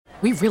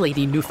We really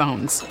need new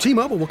phones.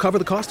 T-Mobile will cover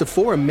the cost of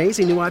 4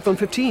 amazing new iPhone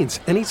 15s,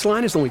 and each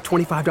line is only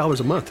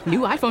 $25 a month. New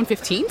iPhone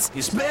 15s?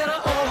 It's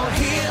better over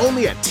here.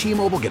 Only at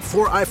T-Mobile, get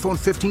 4 iPhone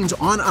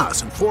 15s on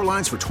us and 4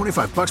 lines for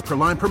 $25 per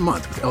line per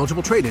month with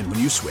eligible trade-in when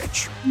you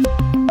switch.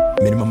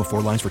 Minimum of 4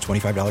 lines for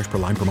 $25 per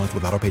line per month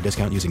with autopay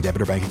discount using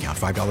debit or bank account.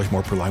 $5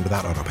 more per line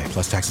without autopay,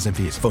 plus taxes and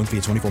fees. Phone fee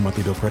at 24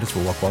 monthly bill credits for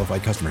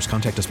well-qualified customers.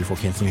 Contact us before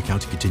canceling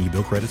account to continue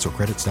bill credits or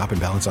credit stop and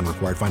balance on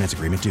required finance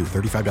agreement due.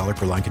 $35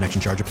 per line connection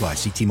charge applies.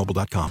 See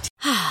T-Mobile.com.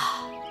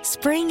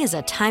 Spring is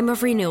a time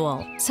of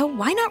renewal, so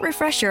why not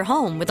refresh your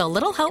home with a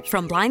little help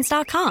from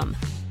Blinds.com?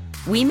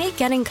 We make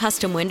getting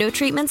custom window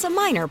treatments a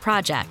minor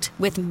project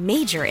with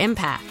major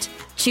impact.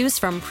 Choose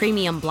from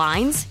premium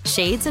blinds,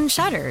 shades, and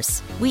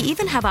shutters. We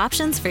even have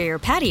options for your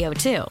patio,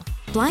 too.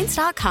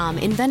 Blinds.com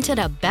invented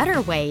a better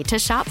way to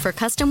shop for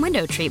custom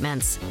window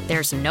treatments.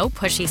 There's no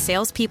pushy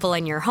salespeople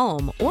in your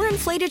home or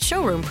inflated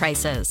showroom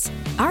prices.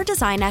 Our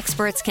design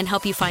experts can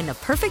help you find the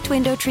perfect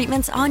window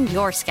treatments on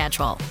your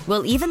schedule.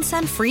 We'll even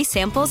send free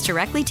samples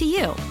directly to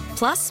you.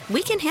 Plus,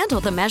 we can handle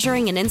the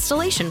measuring and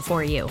installation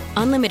for you.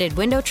 Unlimited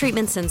window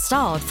treatments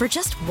installed for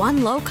just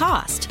one low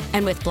cost.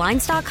 And with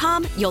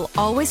Blinds.com, you'll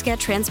always get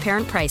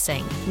transparent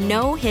pricing.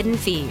 No hidden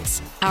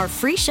fees. Our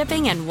free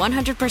shipping and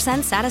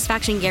 100%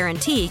 satisfaction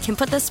guarantee can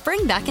put the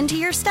spring back into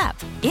your step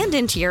and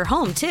into your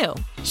home, too.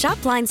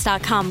 Shop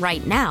Blinds.com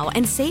right now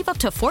and save up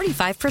to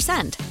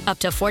 45%. Up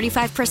to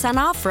 45%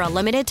 off for a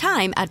limited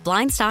time at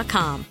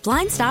Blinds.com.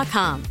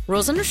 Blinds.com.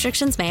 Rules and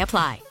restrictions may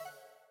apply.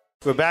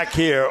 We're back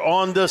here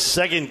on the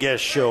second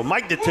guest show.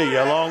 Mike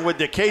Detillier along with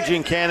the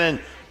Cajun Cannon,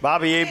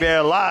 Bobby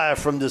Hebert, live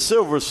from the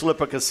Silver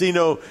Slipper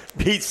Casino,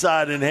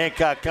 beachside in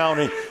Hancock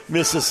County,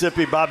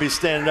 Mississippi. Bobby's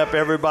standing up.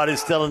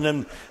 Everybody's telling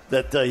him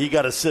that he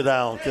got to sit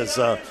down because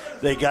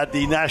they got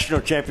the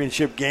national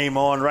championship game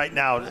on right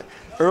now.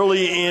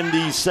 Early in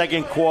the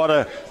second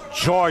quarter,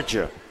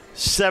 Georgia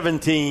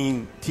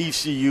 17,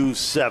 TCU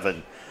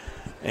 7.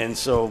 And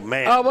so,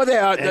 man,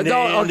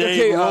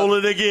 they roll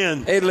it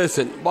again. Hey,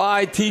 listen,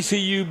 why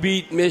TCU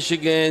beat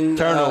Michigan?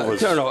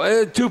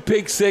 Turnovers. 2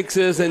 pick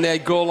sixes and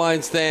that goal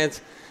line stance.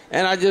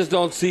 And I just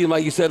don't see,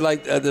 like you said,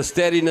 the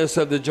steadiness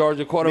of the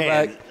Georgia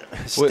quarterback.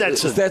 Man,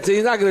 Stetson,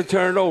 he's not going to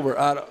turn it over.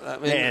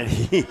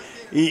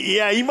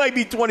 He might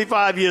be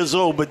 25 years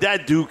old, but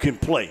that dude can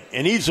play,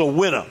 and he's a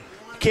winner.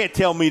 You can't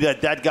tell me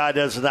that guy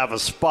doesn't have a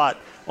spot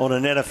on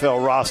an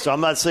NFL roster.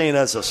 I'm not saying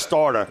as a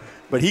starter,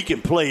 but he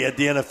can play at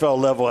the NFL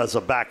level as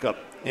a backup.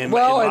 In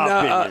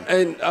my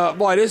opinion.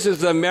 Boy, this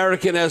is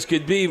American as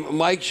could be.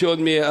 Mike showed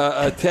me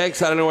a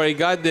text. I don't know where he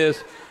got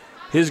this.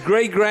 His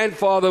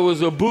great-grandfather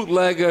was a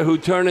bootlegger who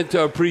turned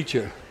into a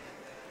preacher.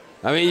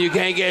 I mean, you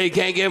can't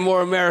get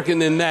more American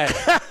than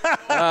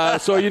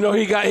that. So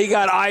he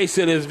got ice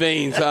in his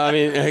veins. I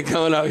mean,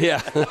 coming up,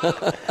 yeah.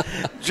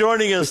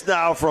 Joining us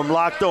now from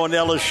Locked On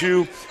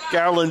LSU,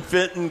 Carolyn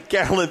Fenton.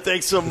 Carolyn,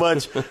 thanks so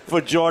much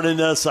for joining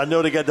us. I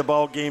know they got the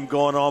ball game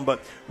going on,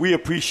 but we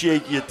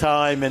appreciate your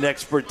time and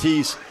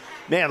expertise.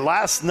 Man,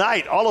 last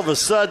night, all of a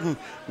sudden,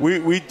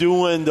 we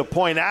doing the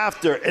point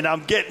after, and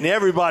I'm getting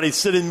everybody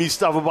sending me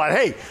stuff about,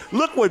 hey,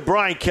 look what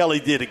Brian Kelly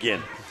did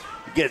again.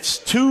 He gets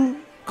 2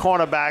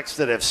 cornerbacks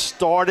that have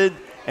started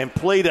and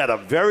played at a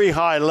very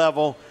high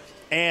level,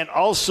 and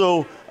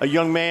also a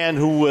young man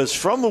who was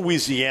from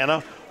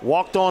Louisiana,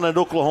 walked on at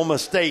Oklahoma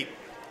State,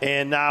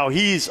 and now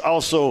he's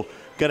also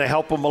going to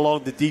help him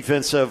along the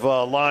defensive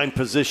line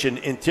position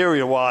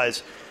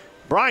interior-wise.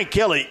 Brian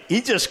Kelly,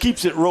 he just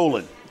keeps it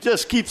rolling.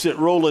 Just keeps it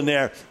rolling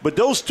there. But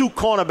those 2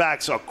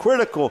 cornerbacks are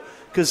critical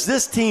because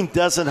this team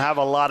doesn't have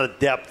a lot of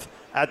depth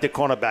at the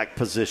cornerback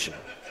position.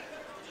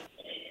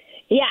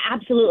 Yeah,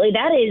 absolutely.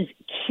 That is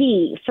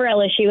key for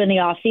LSU in the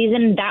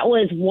offseason. That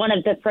was one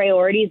of the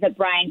priorities that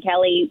Brian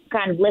Kelly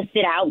kind of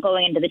listed out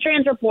going into the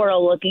transfer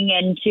portal, looking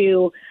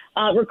into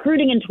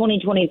recruiting in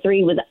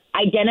 2023, was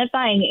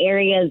identifying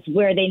areas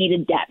where they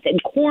needed depth.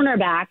 And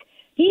cornerback,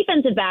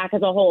 defensive back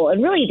as a whole,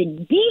 and really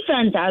the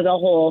defense as a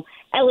whole,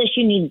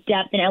 LSU needs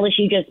depth and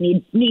LSU just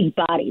needs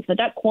bodies. But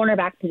that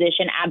cornerback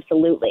position,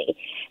 absolutely.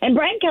 And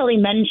Brian Kelly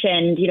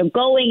mentioned,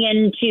 going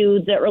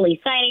into the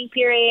early signing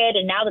period,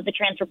 and now that the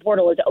transfer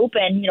portal is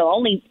open,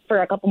 only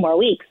for a couple more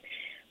weeks,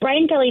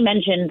 Brian Kelly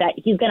mentioned that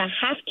he's going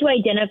to have to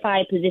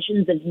identify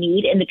positions of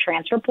need in the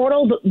transfer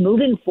portal, but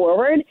moving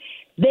forward,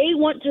 they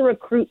want to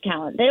recruit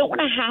talent. They don't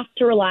want to have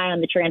to rely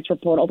on the transfer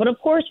portal. But, of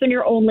course, when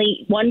you're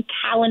only 1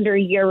 calendar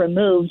year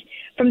removed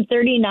from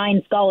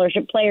 39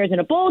 scholarship players in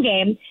a bowl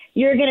game,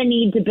 you're going to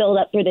need to build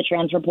up through the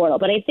transfer portal.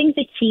 But I think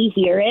the key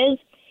here is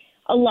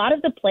a lot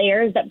of the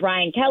players that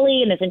Brian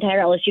Kelly and this entire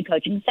LSU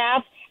coaching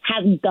staff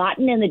have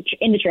gotten in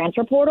the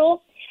transfer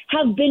portal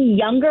have been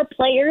younger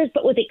players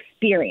but with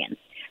experience.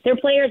 They're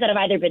players that have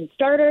either been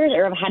starters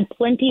or have had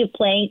plenty of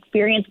playing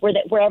experience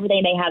wherever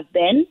they may have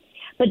been,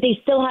 but they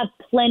still have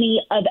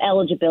plenty of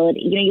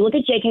eligibility. You look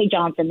at J.K.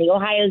 Johnson, the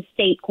Ohio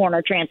State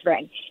corner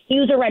transferring. He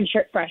was a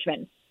redshirt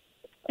freshman.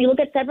 You look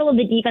at several of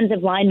the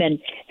defensive linemen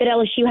that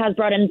LSU has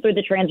brought in through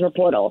the transfer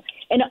portal,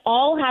 and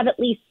all have at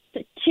least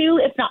 2,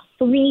 if not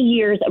 3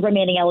 years of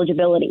remaining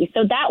eligibility.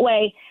 So that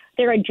way,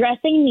 they're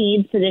addressing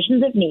needs,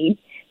 positions of need.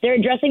 They're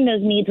addressing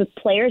those needs with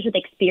players with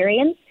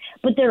experience,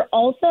 but they're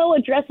also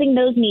addressing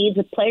those needs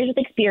with players with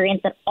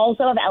experience that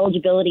also have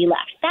eligibility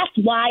left. That's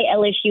why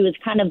LSU is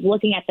kind of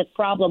looking at this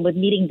problem with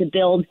needing to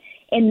build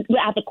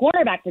at the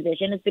quarterback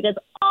position, is because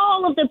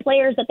all of the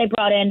players that they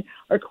brought in,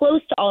 or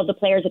close to all of the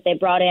players that they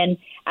brought in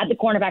at the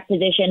cornerback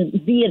position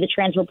via the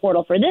transfer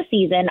portal for this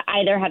season,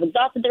 either have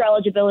exhausted their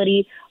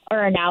eligibility or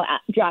are now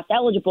draft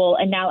eligible,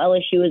 and now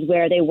LSU is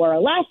where they were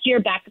last year,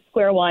 back at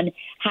square one,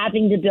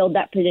 having to build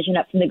that position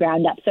up from the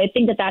ground up. So I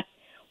think that that's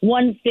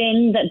one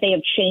thing that they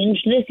have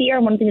changed this year,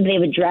 and one thing that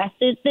they've addressed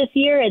this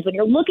year is when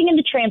you're looking in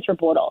the transfer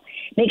portal,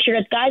 make sure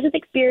it's guys with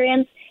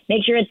experience,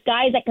 make sure it's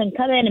guys that can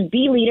come in and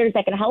be leaders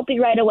that can help you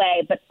right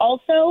away, but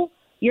also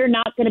you're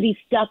not going to be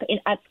stuck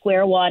at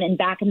square one and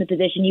back in the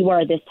position you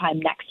were this time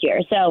next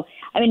year. So,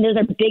 I mean, those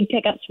are big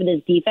pickups for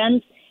this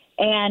defense.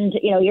 And,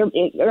 you know, you're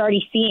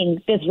already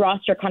seeing this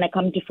roster kind of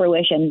come to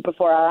fruition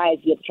before our eyes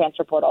via the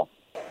transfer portal.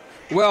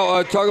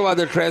 Well, talk about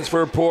the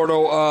transfer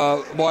portal.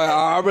 Boy,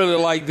 I really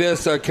like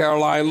this,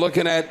 Caroline.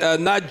 Looking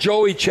at not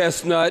Joey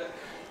Chestnut,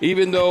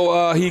 even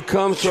though he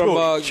comes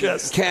from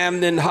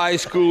Camden High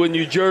School in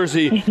New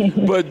Jersey,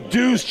 but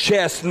Deuce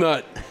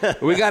Chestnut.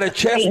 We got a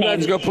Chestnut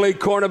who's going to play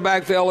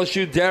cornerback for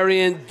LSU,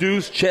 Darian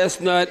Deuce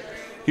Chestnut.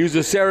 He was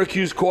a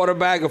Syracuse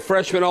quarterback, a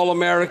freshman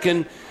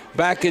All-American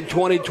back in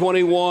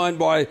 2021.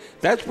 Boy,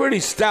 that's pretty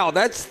stout.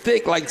 That's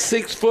thick, like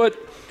 6 foot,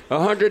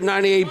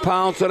 198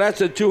 pounds, so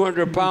that's a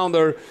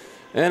 200-pounder.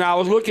 And I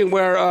was looking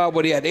where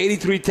he had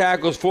 83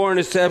 tackles, 4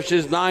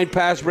 interceptions, 9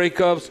 pass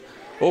breakups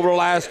over the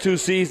last 2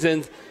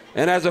 seasons.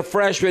 And as a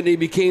freshman, he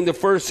became the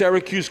first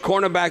Syracuse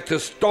cornerback to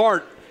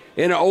start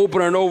in an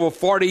opener in over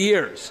 40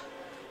 years.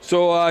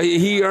 So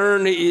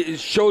it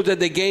shows that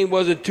the game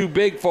wasn't too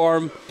big for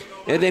him.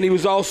 And then he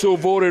was also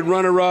voted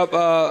runner-up,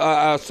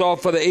 I saw,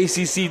 for the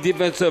ACC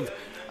Defensive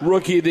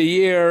Rookie of the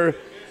Year.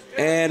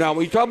 And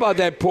when you talk about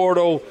that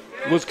portal,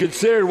 was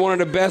considered one of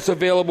the best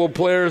available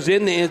players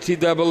in the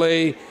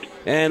NCAA.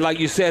 And like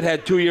you said,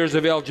 had 2 years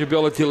of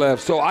eligibility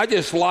left. So I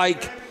just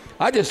like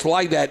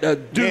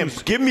that.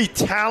 Deuce. Give me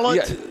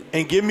talent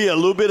and give me a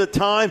little bit of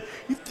time.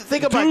 You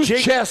think about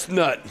Deuce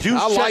Chestnut.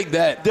 Like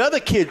that. The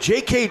other kid,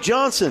 J.K.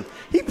 Johnson,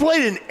 he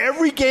played in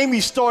every game. He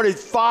started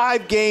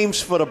 5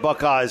 games for the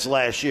Buckeyes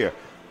last year.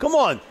 Come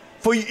on.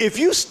 If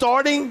you're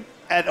starting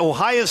at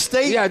Ohio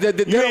State,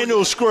 you ain't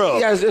no scrub.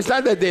 Yeah, it's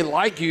not that they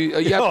like you.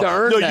 You have to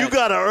earn that. No, you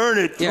got to earn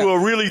it through a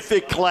really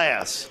thick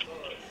class.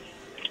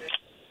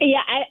 Yeah,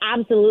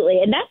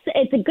 absolutely. And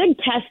it's a good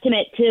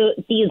testament to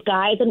these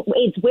guys, and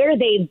it's where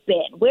they've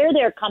been, where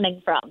they're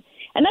coming from.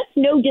 And that's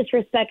no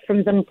disrespect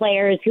from some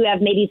players who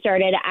have maybe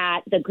started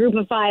at the Group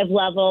of 5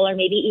 level or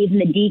maybe even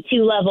the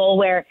D2 level,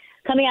 where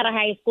coming out of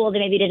high school they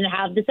maybe didn't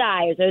have the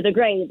size or the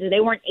grades or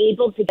they weren't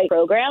able to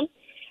program,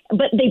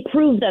 but they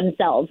proved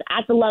themselves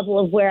at the level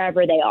of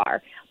wherever they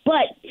are.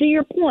 But to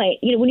your point,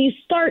 when you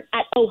start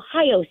at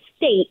Ohio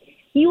State,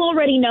 you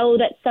already know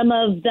that some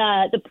of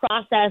the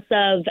process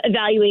of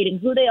evaluating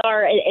who they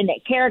are and their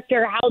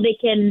character, how they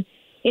can,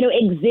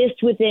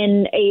 exist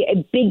within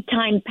a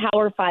big-time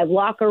Power 5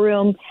 locker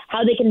room,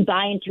 how they can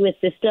buy into a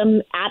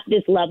system at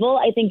this level,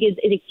 I think is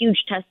a huge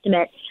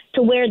testament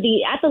to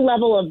at the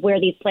level of where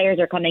these players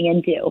are coming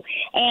into.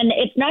 And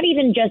it's not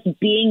even just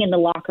being in the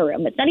locker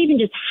room. It's not even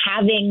just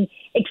having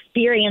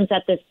experience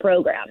at this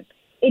program.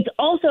 It's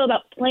also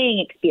about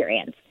playing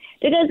experience.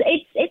 Because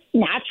it's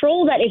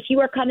natural that if you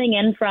are coming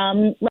in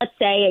from, let's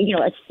say,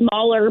 a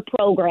smaller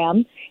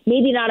program,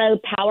 maybe not a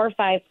Power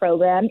 5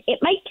 program, it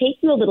might take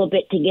you a little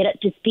bit to get up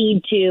to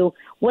speed to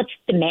what's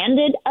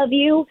demanded of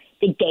you,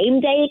 the game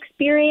day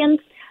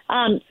experience.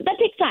 So that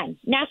takes time,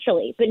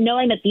 naturally. But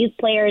knowing that these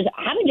players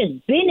haven't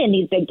just been in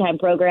these big-time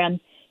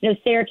programs,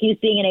 Syracuse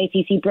being an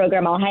ACC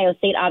program, Ohio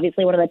State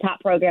obviously one of the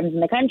top programs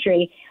in the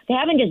country, they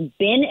haven't just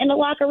been in the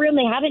locker room.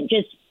 They haven't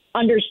just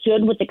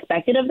understood what's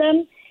expected of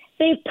them.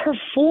 They've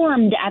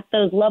performed at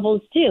those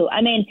levels, too. I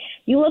mean,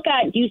 you look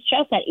at Deuce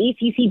Chestnut,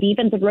 ACC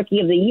Defensive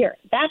Rookie of the Year.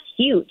 That's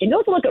huge. And you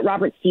also look at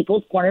Robert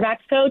Steeples,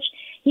 cornerbacks coach.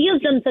 He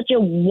has done such a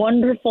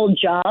wonderful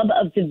job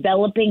of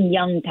developing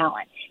young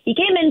talent. He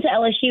came into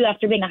LSU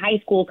after being a high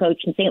school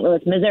coach in St.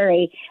 Louis,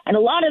 Missouri, and a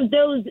lot of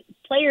those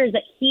players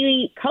that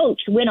he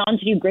coached went on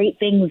to do great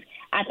things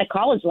at the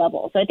college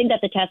level. So I think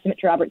that's a testament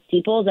to Robert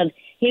Steeples of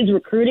his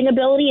recruiting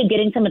ability of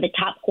getting some of the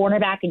top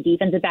cornerback and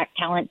defensive back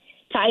talent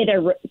to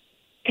either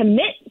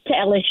commit to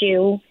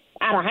LSU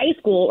out of high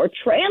school or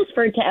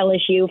transfer to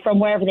LSU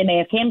from wherever they may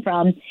have came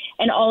from,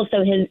 and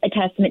also a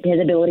testament to his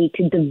ability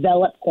to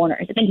develop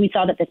corners. I think we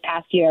saw that this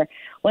past year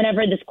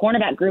whenever this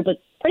cornerback group was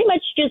pretty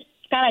much just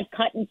kind of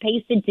cut and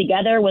pasted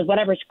together with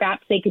whatever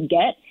scraps they could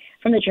get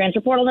from the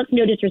transfer portal. That's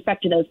no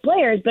disrespect to those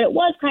players, but it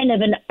was kind of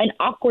an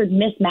awkward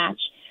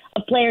mismatch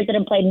of players that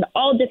have played in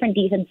all different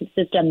defensive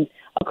systems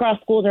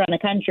across schools around the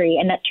country,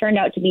 and that turned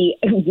out to be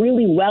a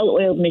really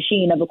well-oiled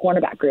machine of a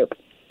cornerback group.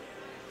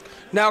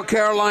 Now,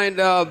 Caroline,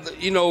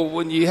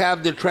 when you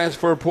have the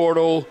transfer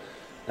portal,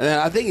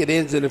 I think it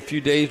ends in a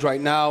few days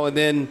right now, and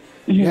then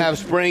you have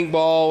spring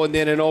ball, and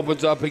then it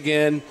opens up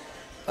again.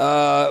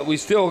 we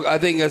still, I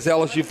think, as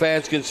LSU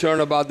fans,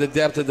 concerned about the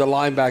depth of the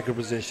linebacker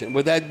position.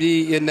 Would that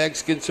be your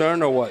next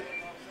concern or what?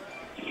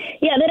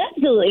 Yeah, that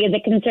absolutely is a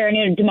concern.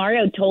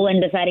 DeMario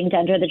Tolan deciding to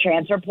enter the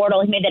transfer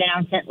portal. He made that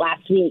announcement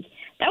last week.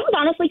 That was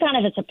honestly kind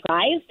of a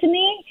surprise to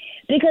me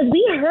because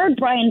we heard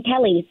Brian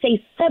Kelly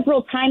say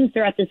several times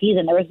throughout the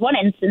season. There was one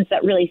instance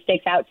that really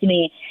sticks out to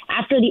me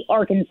after the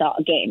Arkansas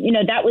game.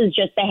 That was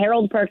just the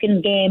Harold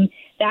Perkins game.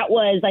 That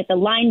was like the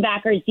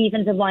linebackers,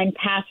 defensive line,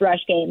 pass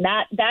rush game.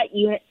 That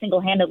you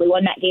single-handedly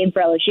won that game for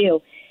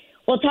LSU.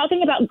 Well,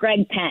 talking about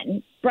Greg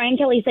Penn, Brian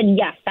Kelly said,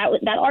 yes,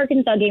 that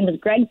Arkansas game was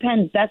Greg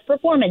Penn's best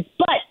performance,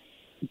 but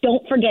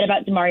don't forget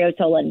about DeMario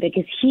Tolan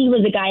because he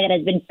was a guy that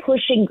has been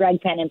pushing Greg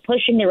Penn and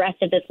pushing the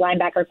rest of this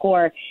linebacker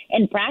core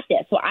in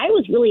practice. So I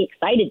was really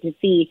excited to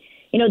see,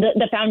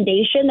 the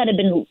foundation that had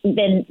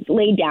been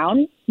laid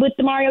down with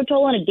DeMario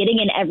Tolan of getting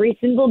in every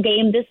single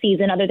game this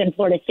season other than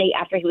Florida State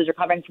after he was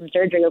recovering from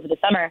surgery over the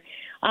summer.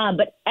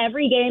 But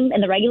every game in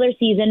the regular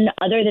season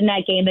other than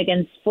that game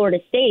against Florida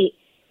State,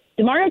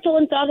 DeMario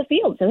Tolan saw the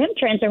field. So him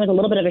transferring was a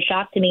little bit of a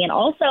shock to me and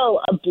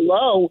also a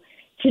blow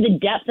to the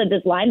depth of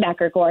this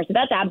linebacker core. So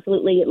that's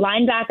absolutely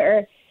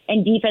linebacker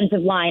and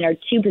defensive line are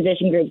two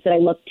position groups that I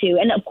look to.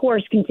 And, of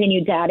course,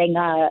 continued to adding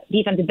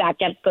defensive back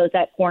depth, both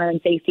at corner and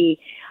safety.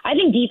 I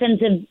think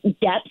defensive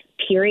depth,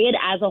 period,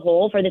 as a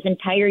whole for this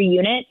entire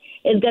unit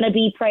is going to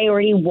be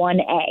priority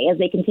 1A as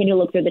they continue to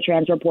look through the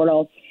transfer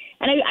portal.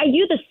 And I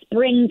view the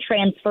spring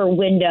transfer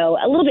window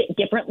a little bit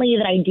differently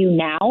than I do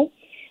now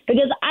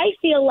because I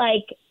feel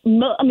like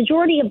a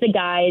majority of the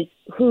guys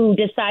who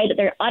decide that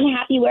they're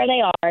unhappy where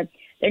they are,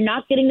 they're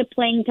not getting the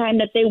playing time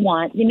that they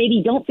want, they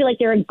maybe don't feel like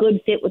they're a good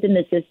fit within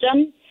the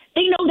system,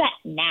 they know that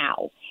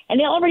now. And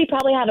they already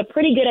probably have a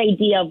pretty good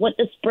idea of what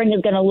the spring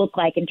is going to look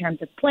like in terms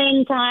of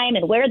playing time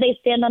and where they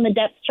stand on the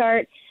depth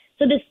chart.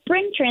 So the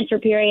spring transfer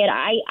period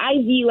I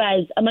view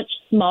as a much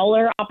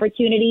smaller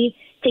opportunity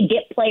to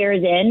get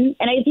players in.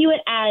 And I view it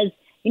as,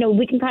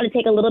 we can kind of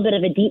take a little bit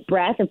of a deep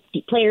breath if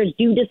players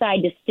do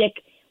decide to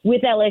stick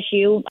with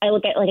LSU. I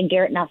look at like a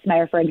Garrett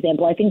Nussmeier, for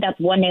example. I think that's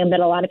one name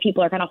that a lot of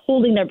people are kind of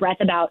holding their breath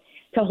about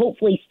to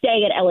hopefully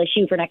stay at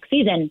LSU for next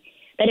season,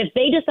 that if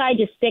they decide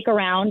to stick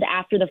around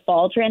after the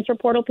fall transfer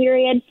portal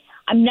period,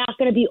 I'm not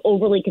going to be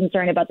overly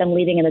concerned about them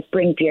leaving in the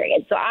spring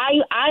period. So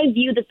I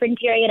view the spring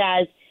period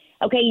as,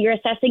 okay, you're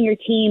assessing your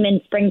team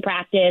in spring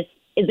practice.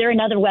 Is there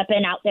another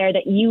weapon out there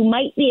that you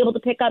might be able to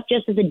pick up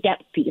just as a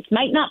depth piece?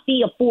 Might not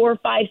be a 4 or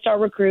 5-star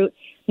recruit,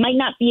 might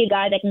not be a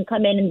guy that can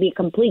come in and be a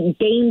complete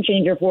game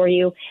changer for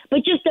you, but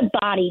just a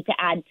body to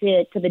add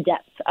to the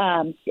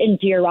depth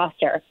into your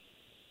roster.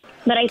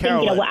 But I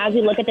think, as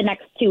we look at the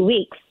next 2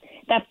 weeks,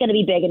 that's going to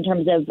be big in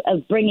terms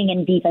of bringing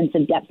in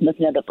defensive depth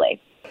most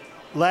notably.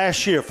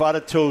 Last year, if I'd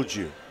have told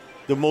you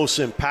the most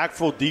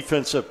impactful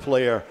defensive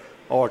player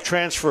or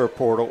transfer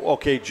portal,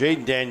 okay,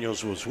 Jaden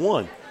Daniels was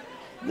one.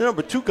 The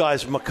number two guy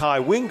is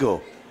Mekhi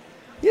Wingo.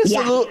 He's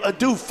a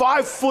dude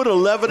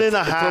 5'11" and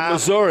a half. From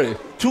Missouri.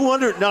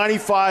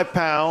 295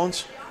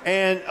 pounds.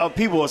 And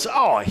people will say,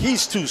 oh,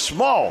 he's too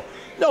small.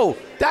 No,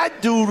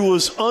 that dude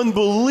was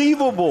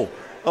unbelievable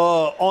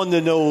on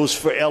the nose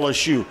for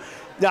LSU.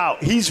 Now,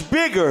 he's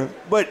bigger,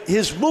 but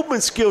his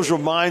movement skills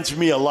reminds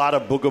me a lot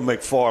of Booger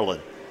McFarland.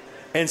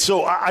 And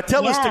so I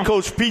tell this to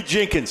Coach Pete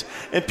Jenkins,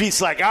 and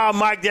Pete's like,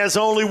 Mike, there's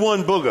only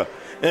one Booger.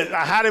 And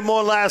I had him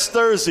on last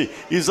Thursday.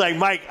 He's like,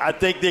 Mike, I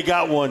think they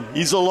got one.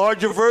 He's a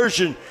larger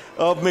version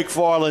of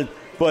McFarland,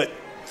 but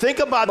think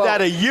about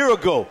that a year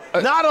ago.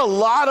 Not a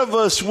lot of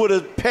us would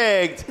have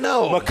pegged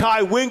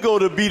Mekhi Wingo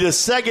to be the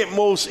second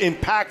most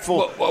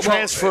impactful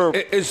transfer.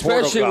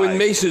 Especially when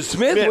Mason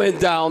Smith went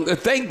down.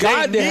 Thank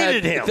God they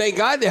had him. Thank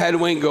God they had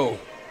Wingo.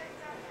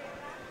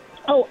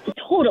 Oh,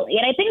 totally.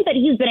 And I think that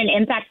he's been an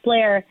impact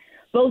player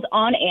both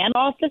on and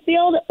off the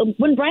field.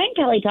 When Brian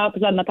Kelly talks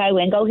about Mekhi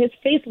Wingo, his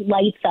face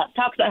lights up.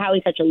 Talks about how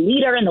he's such a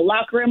leader in the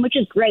locker room, which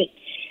is great.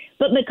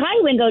 But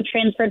Mekhi Wingo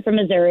transferred from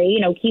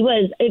Missouri. He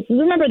was, if you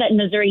remember that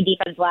Missouri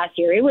defense last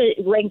year, it was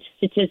ranked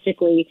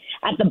statistically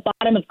at the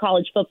bottom of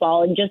college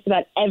football in just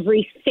about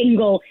every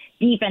single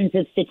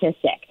defensive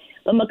statistic.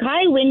 But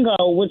Mekhi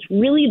Wingo was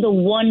really the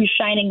one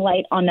shining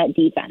light on that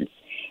defense.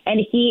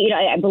 And he,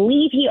 I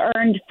believe he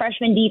earned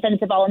freshman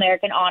defensive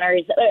All-American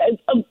honors.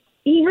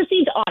 He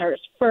received honors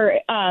for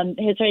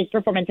his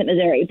performance at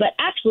Missouri. But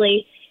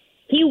actually,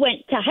 he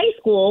went to high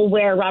school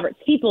where Robert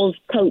Steeples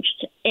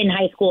coached in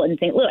high school in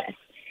St. Louis.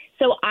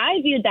 So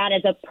I viewed that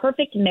as a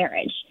perfect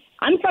marriage.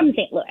 I'm from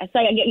St. Louis, so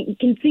I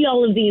can see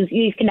all of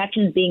these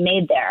connections being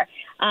made there.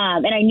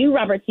 And I knew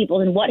Robert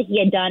Steeples and what he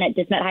had done at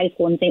DeSmet High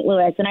School in St.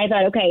 Louis. And I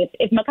thought, okay,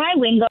 if Mekhi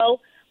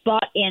Wingo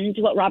bought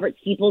into what Robert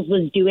Steeples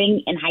was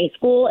doing in high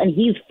school and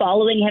he's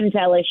following him to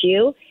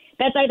LSU,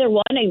 that's either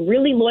one, a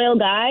really loyal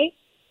guy,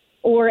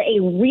 or a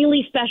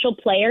really special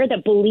player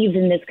that believes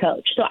in this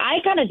coach. So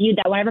I kind of viewed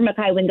that whenever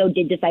Mekhi Wingo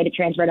did decide to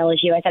transfer to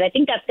LSU, I said, I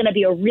think that's going to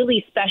be a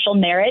really special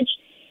marriage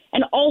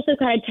and also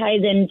kind of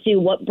ties into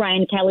what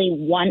Brian Kelly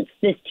wants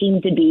this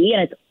team to be.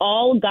 And it's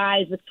all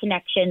guys with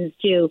connections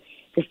to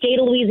the state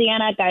of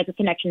Louisiana, guys with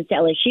connections to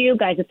LSU,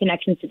 guys with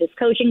connections to this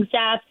coaching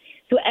staff.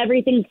 So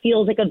everything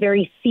feels like a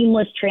very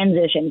seamless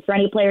transition for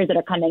any players that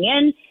are coming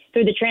in,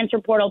 through the transfer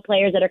portal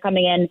players that are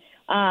coming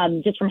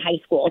in just from high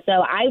school. So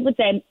I would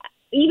say,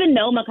 even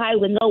though Mekhi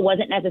Wingo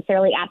wasn't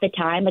necessarily at the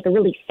time like a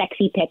really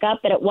sexy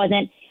pickup, that it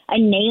wasn't a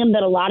name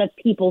that a lot of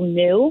people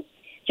knew,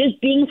 just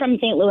being from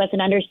St. Louis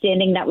and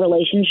understanding that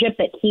relationship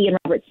that he and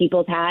Robert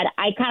Steeples had,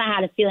 I kind of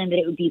had a feeling that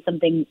it would be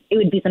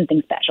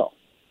something special.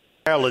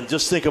 Carolyn,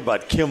 just think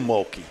about Kim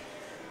Mulkey,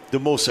 the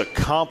most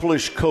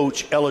accomplished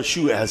coach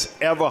LSU has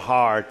ever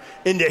hired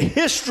in the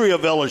history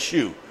of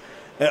LSU,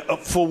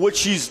 for what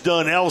she's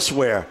done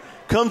elsewhere.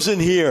 Comes in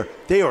here,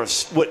 they are,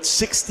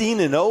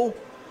 16-0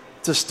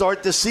 to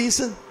start the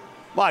season?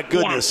 My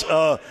goodness.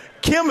 Yeah.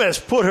 Kim has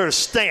put her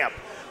stamp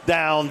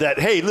down that,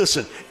 hey,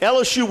 listen,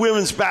 LSU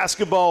women's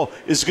basketball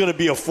is going to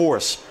be a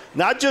force,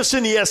 not just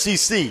in the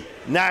SEC,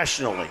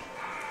 nationally.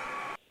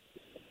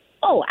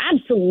 Oh,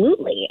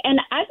 absolutely. And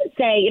I would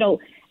say,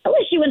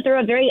 LSU went through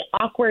a very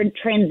awkward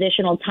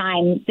transitional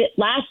time.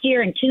 Last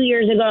year and 2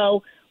 years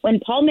ago, when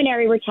Paul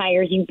Mainieri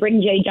retires, you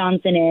bring Jay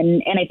Johnson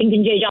in, and I think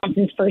in Jay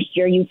Johnson's first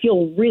year, you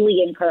feel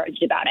really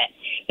encouraged about it.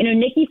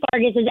 Nikki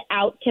Fargas is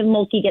out, Kim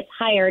Mulkey gets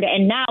hired,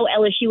 and now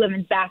LSU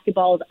women's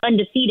basketball is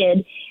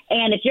undefeated.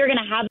 And if you're going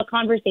to have a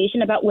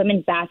conversation about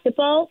women's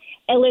basketball,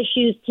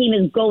 LSU's team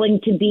is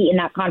going to be in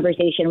that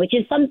conversation, which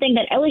is something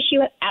that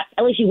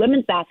LSU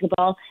women's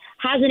basketball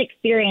hasn't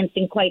experienced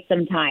in quite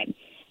some time.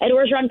 Ed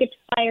Orgeron gets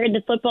fired.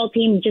 The football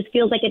team just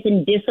feels like it's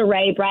in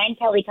disarray. Brian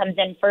Kelly comes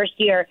in first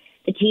year.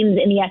 The team's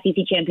in the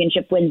SEC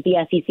championship, wins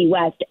the SEC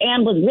West,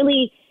 and was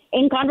really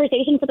in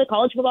conversation for the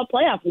college football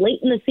playoff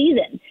late in the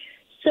season.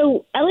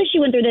 So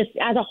LSU went through this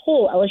as a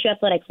whole. LSU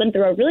athletics went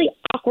through a really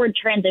awkward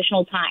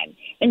transitional time.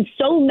 And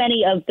so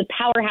many of the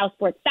powerhouse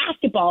sports,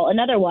 basketball,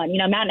 another one,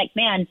 Matt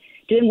McMahon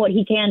doing what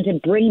he can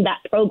to bring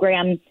that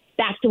program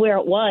back to where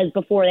it was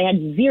before. They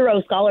had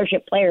 0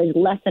 scholarship players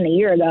less than a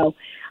year ago.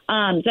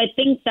 So I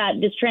think that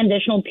this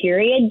transitional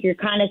period, you're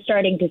kind of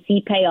starting to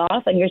see pay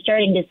off, and you're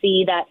starting to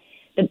see that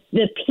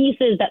the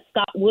pieces that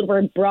Scott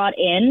Woodward brought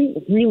in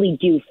really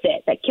do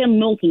fit. That Kim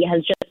Mulkey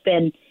has just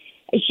been,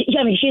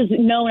 she's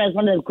known as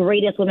one of the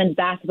greatest women's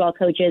basketball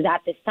coaches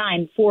at this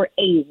time for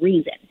a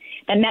reason.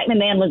 And Matt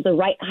McMahon was the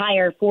right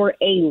hire for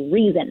a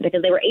reason,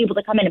 because they were able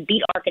to come in and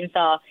beat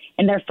Arkansas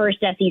in their first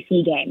SEC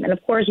game. And,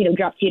 of course,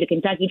 drop 2 to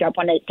Kentucky, drop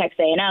 1 to Texas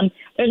A&M.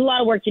 There's a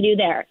lot of work to do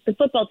there. The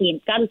football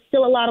team's got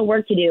still a lot of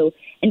work to do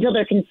until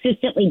they're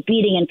consistently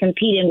beating and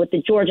competing with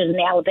the Georgias and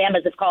the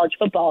Alabamas of college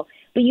football.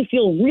 But you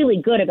feel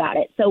really good about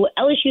it. So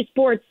LSU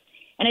sports,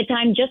 at a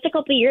time just a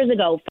couple of years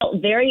ago,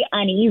 felt very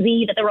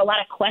uneasy, that there were a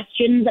lot of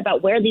questions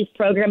about where these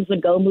programs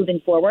would go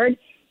moving forward.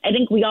 I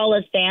think we all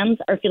as fans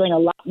are feeling a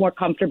lot more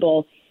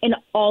comfortable in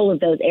all of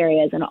those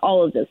areas and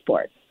all of those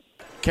sports.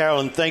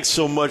 Carolyn, thanks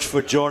so much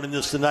for joining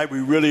us tonight. We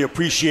really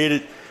appreciate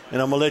it.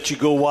 And I'm going to let you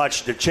go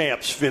watch the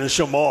champs finish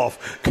them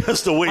off,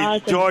 because the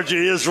way Georgia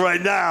is right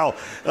now,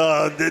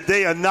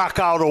 they are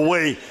knockout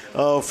away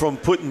from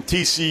putting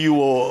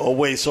TCU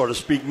away, so to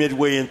speak,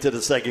 midway into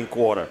the second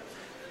quarter.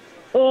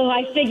 Oh,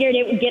 I figured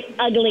it would get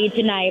ugly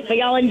tonight, but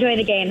y'all enjoy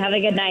the game. Have a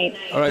good night.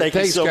 All right,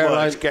 thanks so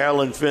Caroline. much,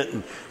 Carolyn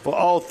Fenton. For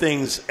all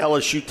things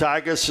LSU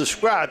Tigers,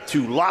 subscribe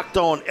to Locked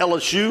On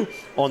LSU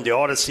on the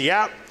Odyssey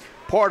app,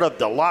 part of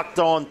the Locked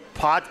On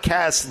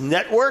Podcast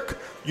Network,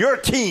 your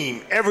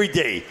team every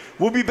day.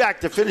 We'll be back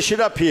to finish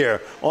it up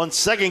here on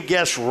Second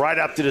Guess right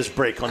after this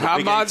break on the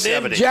Big 870.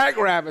 How about them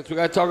Jackrabbits? We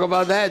got to talk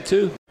about that,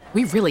 too.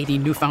 We really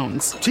need new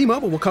phones.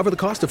 T-Mobile will cover the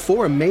cost of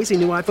 4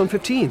 amazing new iPhone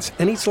 15s,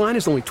 and each line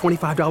is only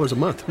 $25 a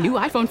month. New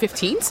iPhone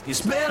 15s?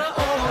 It's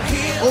better over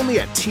here. Only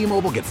at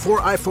T-Mobile, get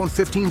 4 iPhone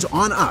 15s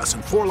on us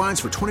and 4 lines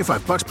for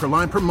 $25 per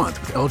line per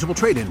month with eligible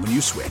trade-in when you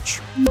switch.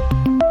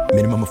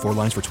 Minimum of 4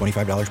 lines for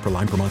 $25 per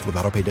line per month with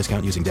autopay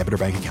discount using debit or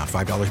bank account.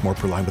 $5 more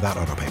per line without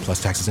autopay,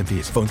 plus taxes and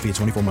fees. Phone fee at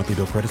 24 monthly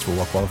bill credits for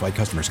well-qualified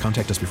customers.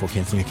 Contact us before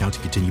canceling account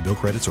to continue bill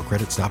credits or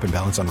credit stop and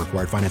balance on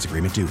required finance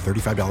agreement due.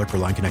 $35 per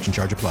line connection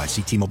charge applies.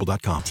 See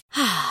T-Mobile.com.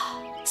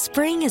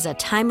 Spring is a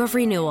time of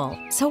renewal,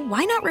 so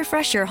why not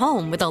refresh your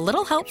home with a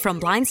little help from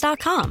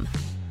Blinds.com?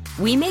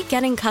 We make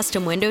getting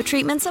custom window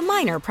treatments a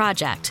minor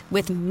project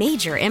with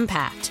major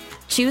impact.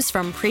 Choose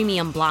from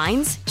premium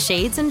blinds,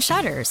 shades, and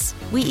shutters.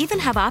 We even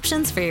have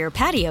options for your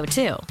patio,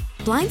 too.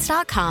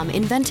 Blinds.com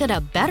invented a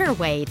better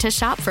way to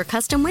shop for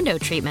custom window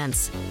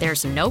treatments.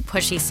 There's no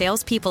pushy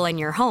salespeople in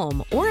your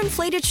home or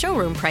inflated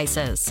showroom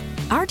prices.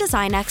 Our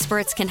design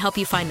experts can help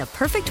you find the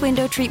perfect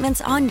window treatments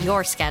on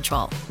your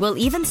schedule. We'll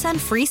even send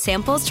free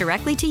samples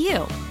directly to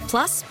you.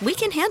 Plus, we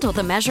can handle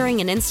the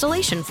measuring and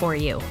installation for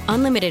you.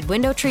 Unlimited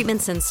window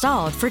treatments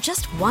installed for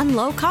just one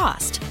low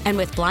cost. And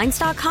with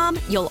Blinds.com,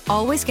 you'll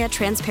always get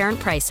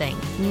transparent pricing.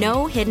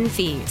 No hidden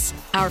fees.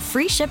 Our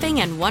free shipping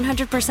and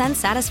 100%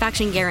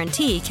 satisfaction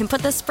guarantee can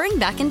put the spring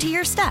back into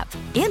your step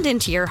and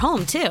into your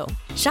home, too.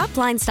 Shop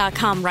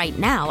Blinds.com right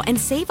now and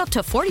save up to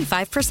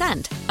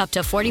 45%. Up to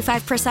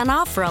 45%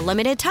 off for a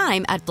limited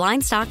time at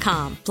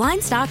Blinds.com.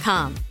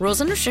 Blinds.com. Rules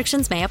and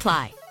restrictions may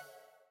apply.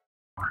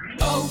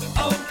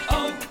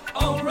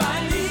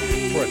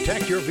 O'Reilly. For a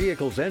Protect your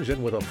vehicle's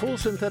engine with a full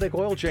synthetic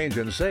oil change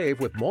and save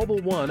with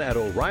Mobil 1 at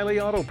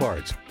O'Reilly Auto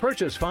Parts.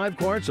 Purchase 5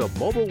 quarts of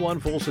Mobil 1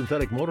 full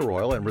synthetic motor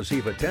oil and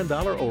receive a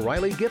 $10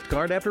 O'Reilly gift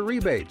card after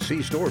rebate.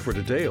 See store for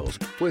details.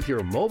 With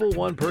your Mobil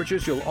 1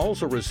 purchase, you'll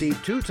also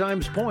receive 2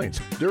 times points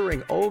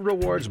during Old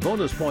Rewards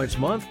Bonus Points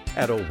Month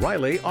at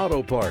O'Reilly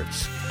Auto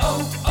Parts.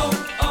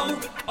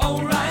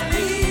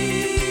 O'Reilly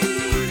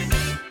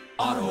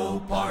Auto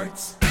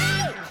Parts.